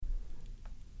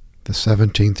The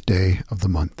 17th day of the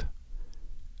month.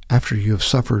 After you have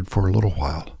suffered for a little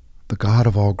while, the God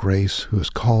of all grace, who has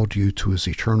called you to his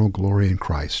eternal glory in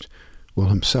Christ, will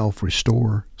himself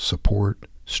restore, support,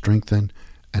 strengthen,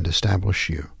 and establish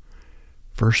you.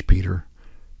 1 Peter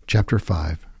chapter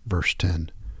 5, verse 10.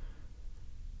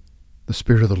 The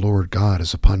Spirit of the Lord God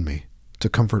is upon me, to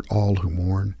comfort all who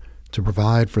mourn, to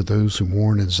provide for those who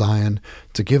mourn in Zion,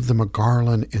 to give them a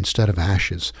garland instead of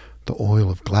ashes, the oil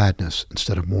of gladness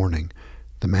instead of mourning,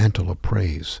 the mantle of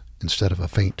praise instead of a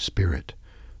faint spirit.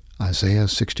 Isaiah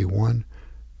 61,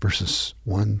 verses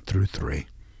 1 through 3.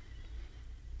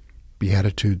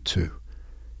 Beatitude 2.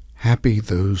 Happy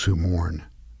those who mourn,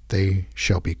 they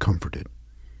shall be comforted.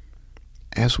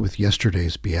 As with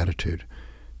yesterday's beatitude,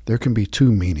 there can be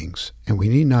two meanings, and we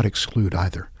need not exclude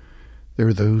either. There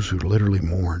are those who literally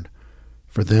mourn.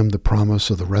 For them, the promise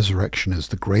of the resurrection is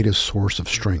the greatest source of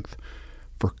strength,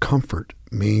 for comfort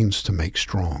means to make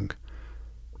strong.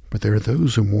 But there are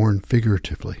those who mourn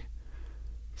figuratively,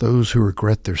 those who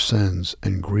regret their sins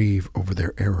and grieve over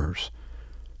their errors.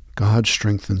 God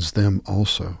strengthens them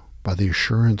also by the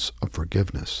assurance of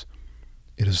forgiveness.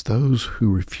 It is those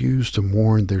who refuse to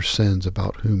mourn their sins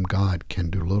about whom God can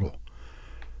do little.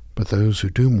 But those who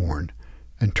do mourn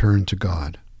and turn to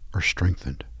God are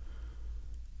strengthened.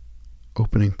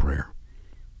 Opening prayer.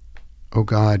 O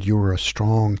God, you are a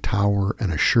strong tower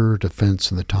and a sure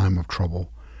defense in the time of trouble.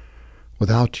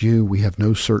 Without you we have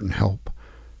no certain help,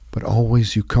 but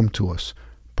always you come to us,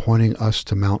 pointing us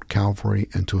to Mount Calvary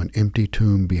and to an empty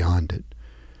tomb beyond it.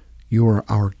 You are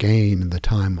our gain in the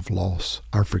time of loss,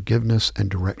 our forgiveness and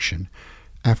direction,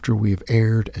 after we have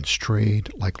erred and strayed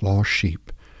like lost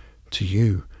sheep. To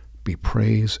you be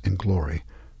praise and glory,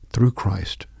 through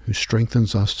Christ, who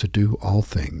strengthens us to do all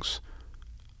things.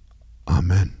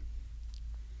 Amen.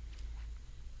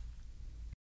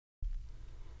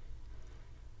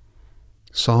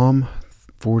 Psalm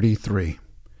 43.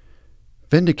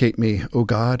 Vindicate me, O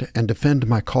God, and defend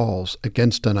my cause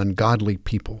against an ungodly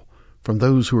people. From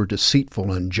those who are deceitful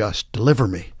and unjust, deliver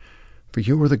me. For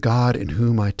you are the God in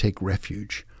whom I take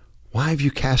refuge. Why have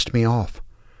you cast me off?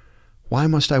 Why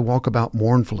must I walk about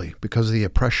mournfully because of the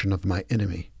oppression of my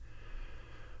enemy?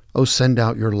 O send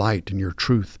out your light and your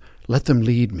truth. Let them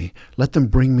lead me. Let them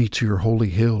bring me to your holy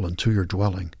hill and to your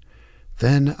dwelling.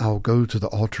 Then I will go to the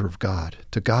altar of God,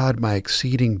 to God my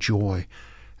exceeding joy,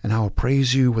 and I will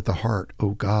praise you with the heart,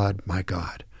 O God, my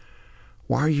God.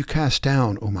 Why are you cast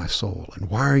down, O my soul, and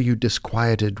why are you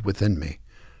disquieted within me?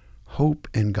 Hope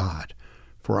in God,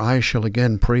 for I shall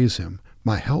again praise him,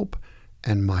 my help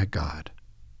and my God.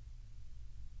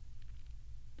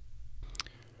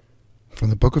 From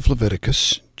the book of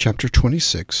Leviticus, chapter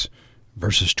 26,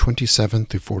 verses 27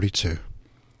 through 42.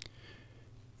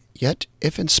 Yet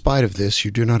if in spite of this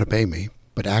you do not obey me,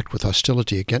 but act with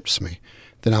hostility against me,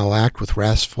 then I will act with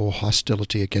wrathful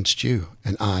hostility against you,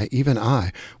 and I, even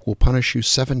I, will punish you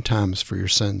 7 times for your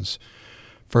sins.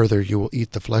 Further, you will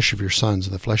eat the flesh of your sons,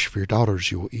 and the flesh of your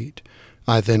daughters you will eat.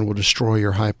 I then will destroy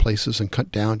your high places and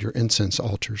cut down your incense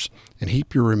altars, and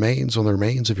heap your remains on the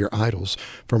remains of your idols,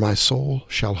 for my soul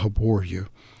shall abhor you.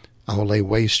 I will lay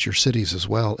waste your cities as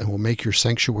well, and will make your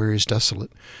sanctuaries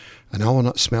desolate. And I will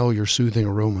not smell your soothing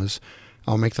aromas.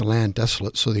 I will make the land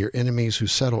desolate, so that your enemies who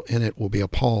settle in it will be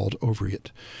appalled over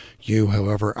it. You,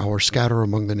 however, I will scatter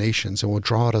among the nations, and will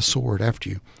draw out a sword after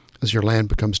you, as your land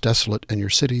becomes desolate and your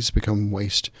cities become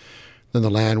waste. Then the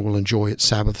land will enjoy its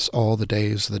Sabbaths all the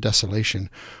days of the desolation,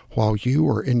 while you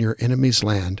are in your enemy's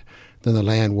land. Then the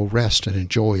land will rest and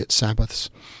enjoy its Sabbaths.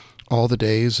 All the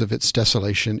days of its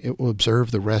desolation it will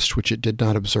observe the rest which it did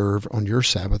not observe on your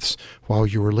Sabbaths while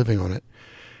you were living on it.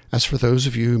 As for those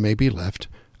of you who may be left,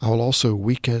 I will also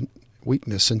weaken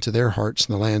weakness into their hearts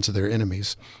in the lands of their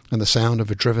enemies, and the sound of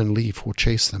a driven leaf will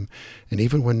chase them, and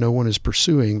even when no one is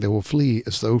pursuing, they will flee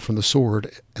as though from the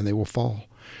sword, and they will fall.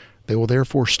 They will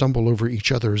therefore stumble over each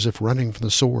other as if running from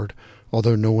the sword,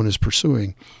 although no one is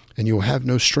pursuing, and you will have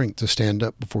no strength to stand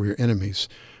up before your enemies.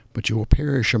 But you will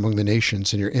perish among the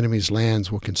nations, and your enemies' lands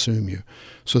will consume you.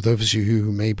 So those of you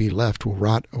who may be left will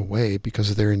rot away because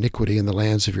of their iniquity in the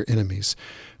lands of your enemies,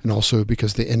 and also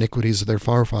because of the iniquities of their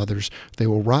forefathers, they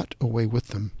will rot away with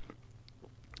them.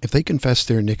 If they confess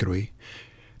their iniquity,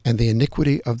 and the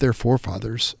iniquity of their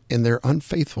forefathers, in their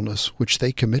unfaithfulness which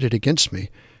they committed against me,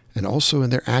 and also in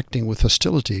their acting with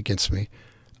hostility against me,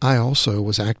 I also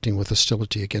was acting with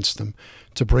hostility against them,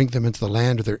 to bring them into the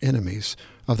land of their enemies.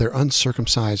 Of their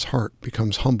uncircumcised heart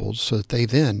becomes humbled, so that they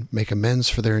then make amends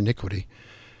for their iniquity.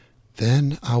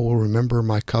 Then I will remember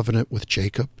my covenant with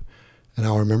Jacob, and I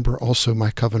will remember also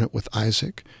my covenant with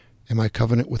Isaac, and my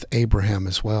covenant with Abraham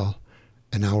as well,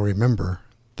 and I will remember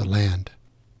the land.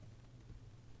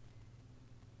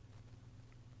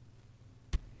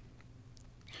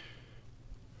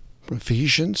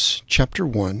 Ephesians chapter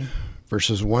 1,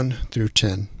 verses 1 through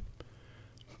 10.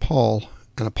 Paul,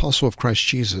 an apostle of Christ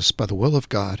Jesus, by the will of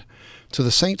God, to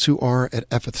the saints who are at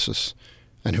Ephesus,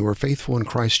 and who are faithful in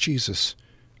Christ Jesus,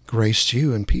 grace to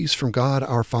you and peace from God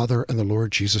our Father and the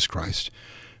Lord Jesus Christ.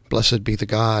 Blessed be the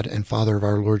God and Father of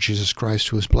our Lord Jesus Christ,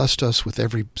 who has blessed us with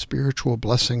every spiritual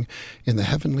blessing in the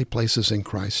heavenly places in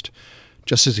Christ,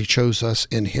 just as he chose us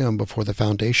in him before the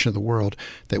foundation of the world,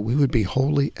 that we would be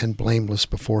holy and blameless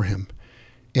before him.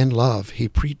 In love, he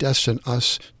predestined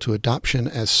us to adoption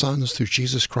as sons through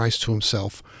Jesus Christ to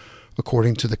himself,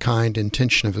 according to the kind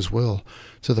intention of his will,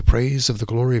 to the praise of the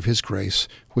glory of his grace,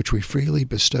 which we freely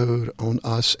bestowed on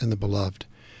us in the Beloved.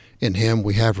 In him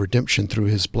we have redemption through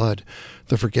his blood,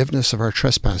 the forgiveness of our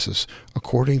trespasses,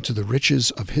 according to the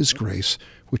riches of his grace,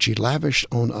 which he lavished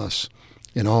on us.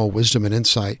 In all wisdom and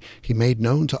insight, he made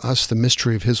known to us the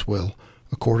mystery of his will,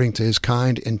 according to his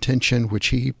kind intention which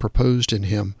he proposed in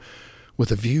him,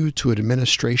 with a view to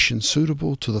administration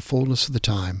suitable to the fullness of the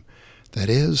time, that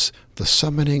is, the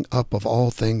summoning up of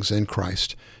all things in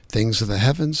Christ, things of the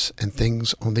heavens and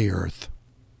things on the earth.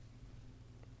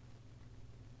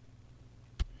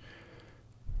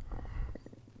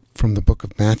 From the book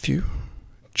of Matthew,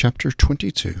 chapter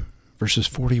 22, verses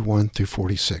 41 through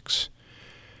 46.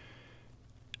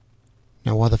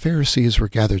 Now while the Pharisees were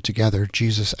gathered together,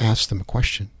 Jesus asked them a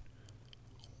question.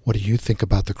 What do you think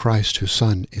about the Christ, whose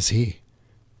son is he?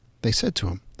 They said to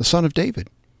him, the son of David.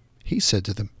 He said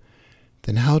to them,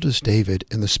 then how does David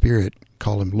in the Spirit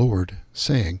call him Lord,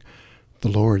 saying, the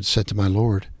Lord said to my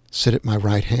Lord, sit at my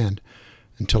right hand,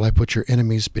 until I put your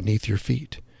enemies beneath your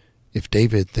feet? If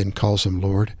David then calls him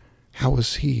Lord, how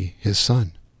is he his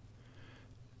son?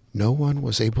 No one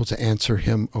was able to answer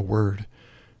him a word,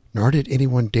 nor did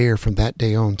anyone dare from that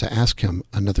day on to ask him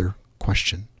another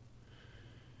question.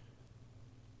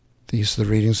 These are the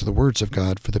readings of the words of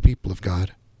God for the people of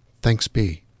God. Thanks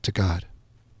be to God.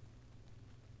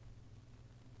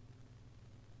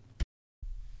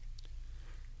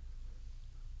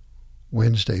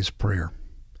 Wednesday's Prayer.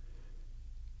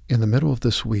 In the middle of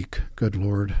this week, good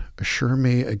Lord, assure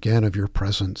me again of your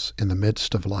presence in the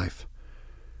midst of life.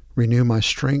 Renew my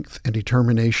strength and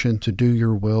determination to do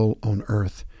your will on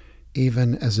earth,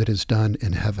 even as it is done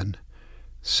in heaven.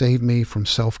 Save me from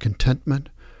self-contentment,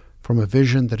 from a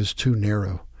vision that is too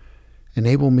narrow.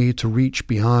 Enable me to reach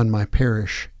beyond my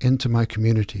parish into my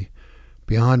community,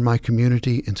 beyond my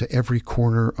community into every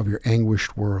corner of your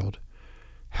anguished world.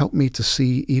 Help me to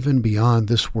see even beyond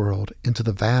this world into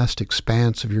the vast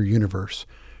expanse of your universe,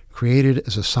 created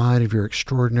as a sign of your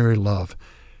extraordinary love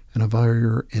and of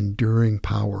your enduring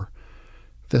power.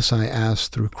 This I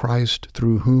ask through Christ,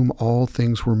 through whom all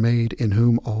things were made, in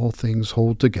whom all things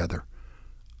hold together.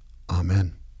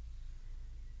 Amen.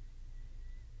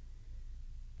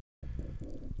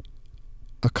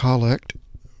 A collect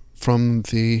from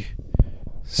the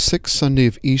sixth Sunday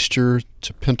of Easter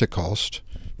to Pentecost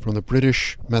from the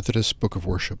British Methodist Book of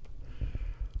Worship.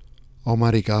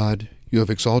 Almighty God, you have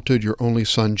exalted your only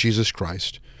Son, Jesus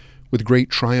Christ. With great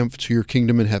triumph to your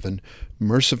kingdom in heaven,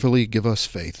 mercifully give us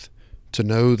faith, to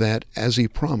know that, as he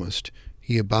promised,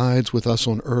 he abides with us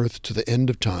on earth to the end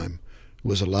of time,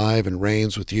 who is alive and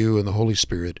reigns with you in the Holy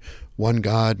Spirit, one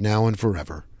God, now and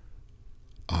forever.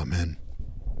 Amen.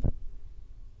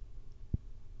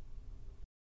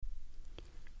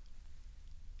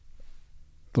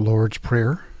 The Lord's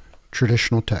Prayer,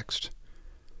 traditional text.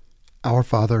 Our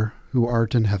Father, who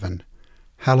art in heaven,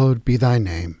 hallowed be thy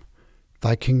name.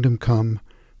 Thy kingdom come,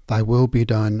 thy will be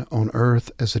done on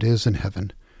earth as it is in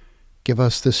heaven. Give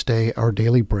us this day our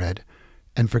daily bread,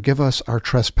 and forgive us our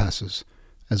trespasses,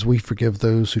 as we forgive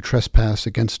those who trespass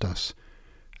against us.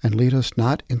 And lead us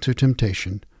not into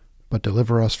temptation, but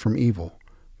deliver us from evil.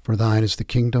 For thine is the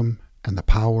kingdom, and the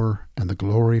power, and the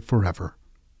glory forever.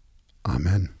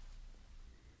 Amen.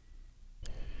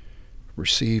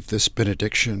 Receive this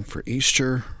benediction for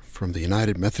Easter from the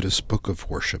United Methodist Book of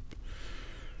Worship.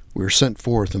 We are sent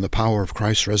forth in the power of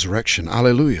Christ's resurrection.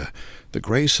 Alleluia! The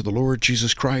grace of the Lord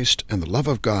Jesus Christ and the love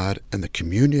of God and the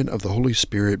communion of the Holy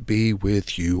Spirit be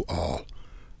with you all.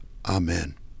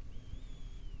 Amen.